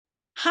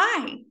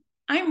Hi,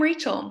 I'm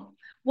Rachel.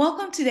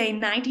 Welcome to day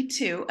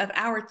 92 of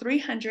our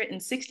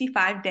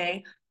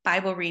 365-day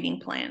Bible reading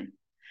plan.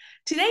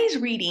 Today's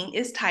reading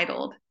is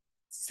titled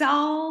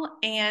Saul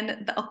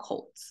and the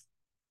Occult.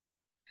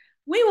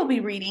 We will be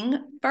reading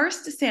 1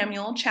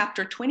 Samuel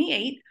chapter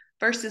 28,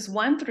 verses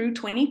 1 through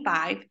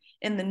 25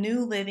 in the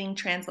New Living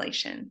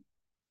Translation.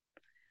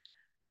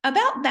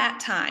 About that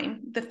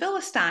time, the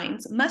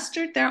Philistines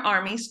mustered their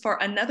armies for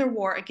another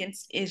war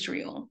against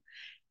Israel.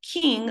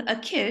 King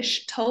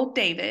Achish told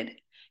David,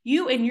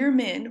 "You and your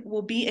men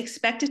will be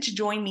expected to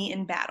join me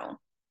in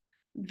battle."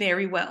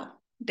 "Very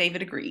well,"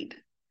 David agreed.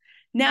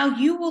 "Now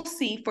you will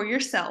see for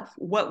yourself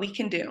what we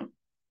can do."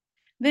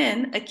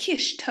 Then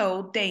Achish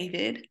told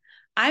David,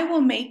 "I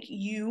will make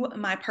you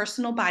my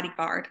personal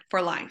bodyguard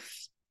for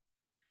life."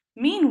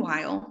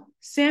 Meanwhile,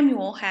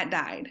 Samuel had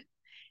died,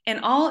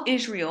 and all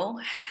Israel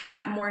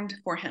had mourned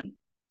for him.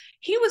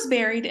 He was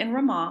buried in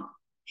Ramah,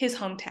 his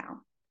hometown.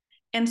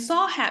 And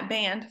Saul had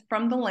banned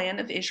from the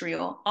land of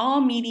Israel all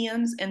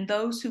mediums and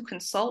those who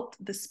consult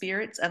the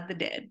spirits of the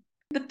dead.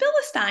 The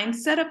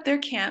Philistines set up their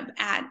camp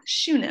at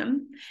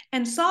Shunem,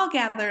 and Saul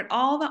gathered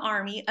all the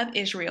army of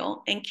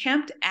Israel and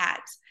camped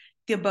at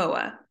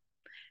Gilboa.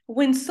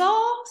 When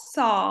Saul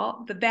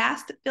saw the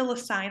vast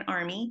Philistine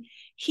army,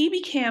 he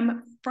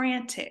became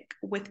frantic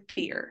with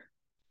fear.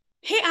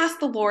 He asked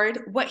the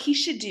Lord what he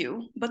should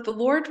do, but the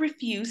Lord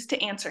refused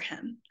to answer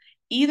him,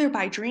 either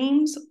by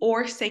dreams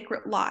or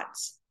sacred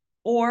lots,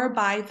 or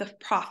by the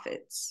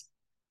prophets.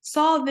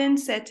 Saul then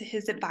said to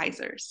his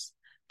advisors,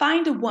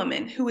 "Find a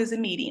woman who is a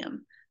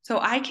medium, so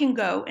I can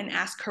go and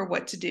ask her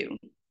what to do."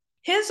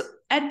 His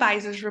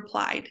advisors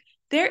replied,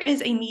 "There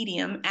is a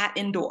medium at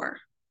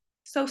Endor."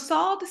 So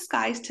Saul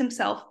disguised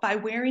himself by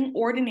wearing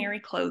ordinary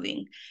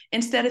clothing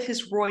instead of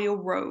his royal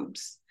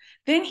robes.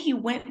 Then he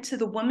went to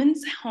the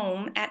woman's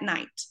home at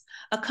night,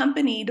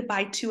 accompanied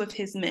by two of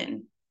his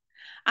men.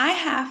 "I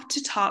have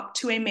to talk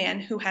to a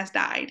man who has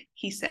died,"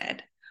 he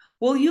said.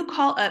 "Will you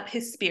call up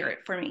his spirit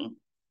for me?"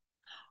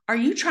 "Are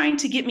you trying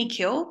to get me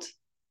killed?"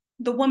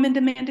 the woman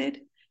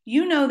demanded.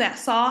 "You know that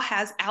Saul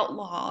has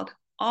outlawed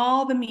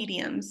all the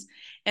mediums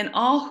and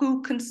all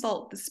who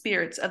consult the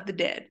spirits of the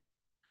dead.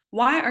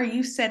 Why are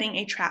you setting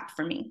a trap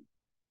for me?"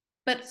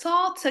 But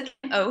Saul took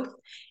an oath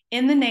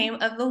in the name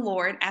of the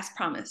Lord as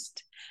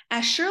promised.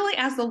 "As surely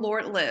as the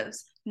Lord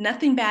lives,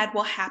 nothing bad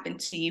will happen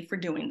to you for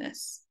doing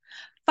this."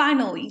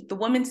 Finally, the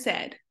woman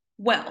said,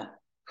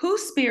 "Well,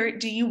 whose spirit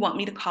do you want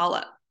me to call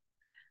up?"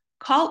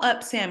 "Call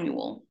up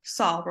Samuel,"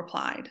 Saul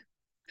replied.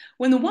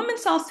 When the woman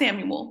saw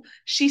Samuel,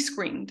 she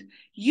screamed,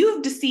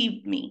 "You've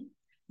deceived me.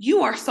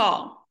 You are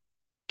Saul."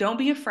 "Don't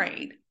be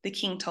afraid," the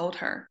king told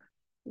her.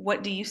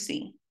 "What do you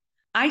see?"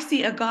 "I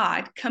see a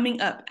God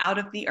coming up out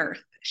of the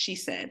earth," she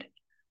said.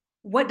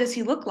 "What does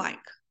he look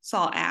like?"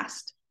 Saul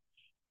asked.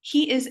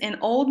 "He is an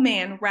old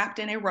man wrapped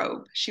in a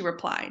robe," she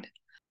replied.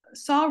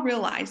 Saul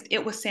realized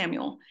it was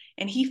Samuel,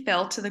 and he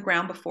fell to the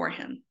ground before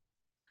him.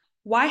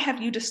 "Why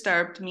have you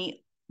disturbed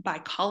me by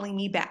calling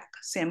me back?"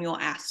 Samuel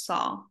asked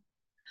Saul.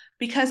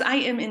 "Because I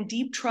am in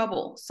deep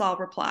trouble," Saul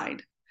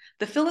replied.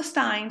 "The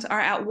Philistines are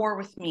at war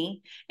with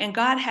me, and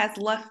God has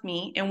left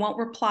me and won't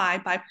reply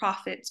by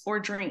prophets or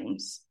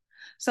dreams.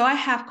 So I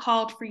have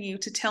called for you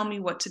to tell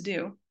me what to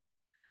do."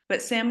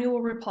 But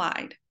Samuel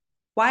replied,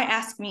 "Why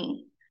ask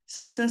me,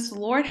 since the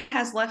Lord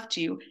has left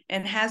you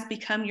and has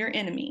become your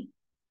enemy?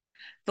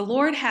 The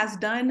Lord has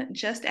done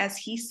just as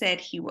he said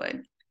he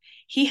would.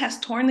 He has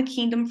torn the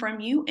kingdom from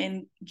you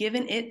and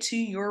given it to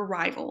your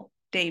rival,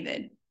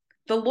 David.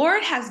 The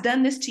Lord has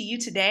done this to you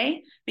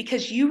today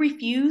because you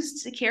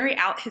refused to carry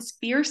out his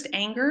fierce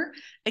anger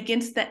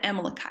against the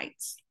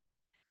Amalekites.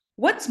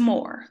 What's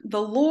more,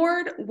 the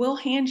Lord will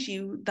hand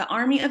you the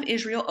army of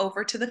Israel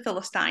over to the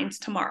Philistines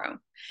tomorrow,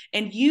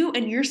 and you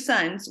and your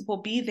sons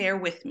will be there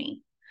with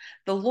me.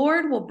 The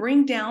Lord will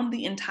bring down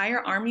the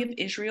entire army of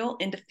Israel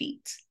in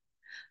defeat."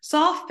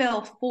 Saul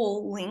fell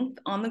full length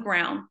on the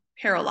ground,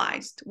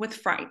 paralyzed with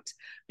fright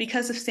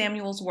because of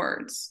Samuel's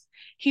words.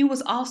 He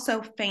was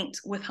also faint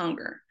with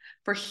hunger,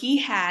 for he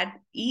had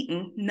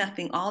eaten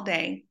nothing all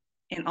day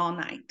and all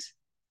night.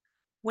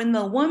 When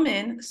the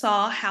woman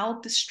saw how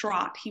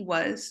distraught he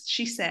was,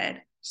 she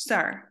said,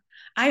 "Sir,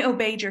 I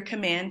obeyed your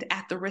command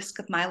at the risk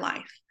of my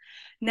life.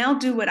 Now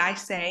do what I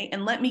say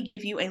and let me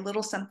give you a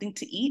little something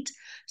to eat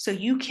so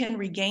you can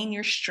regain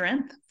your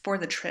strength for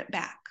the trip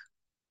back."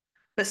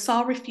 But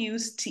Saul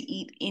refused to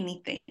eat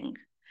anything.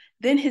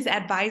 Then his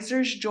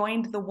advisors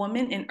joined the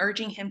woman in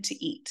urging him to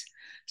eat.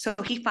 So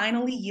he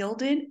finally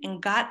yielded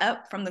and got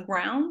up from the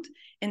ground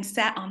and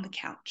sat on the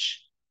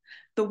couch.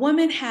 The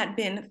woman had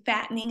been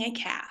fattening a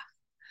calf,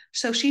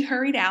 so she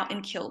hurried out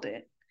and killed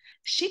it.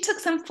 She took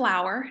some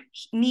flour,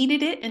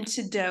 kneaded it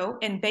into dough,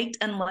 and baked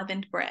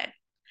unleavened bread.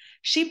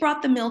 She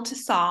brought the meal to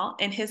Saul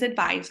and his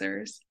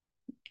advisors,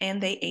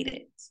 and they ate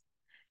it.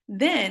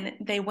 Then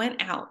they went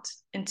out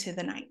into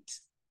the night.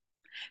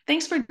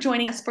 Thanks for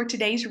joining us for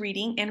today's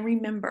reading, and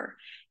remember,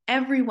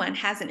 everyone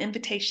has an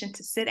invitation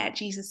to sit at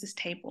Jesus'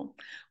 table.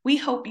 We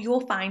hope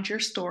you'll find your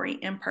story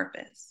and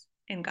purpose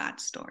in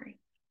God's story.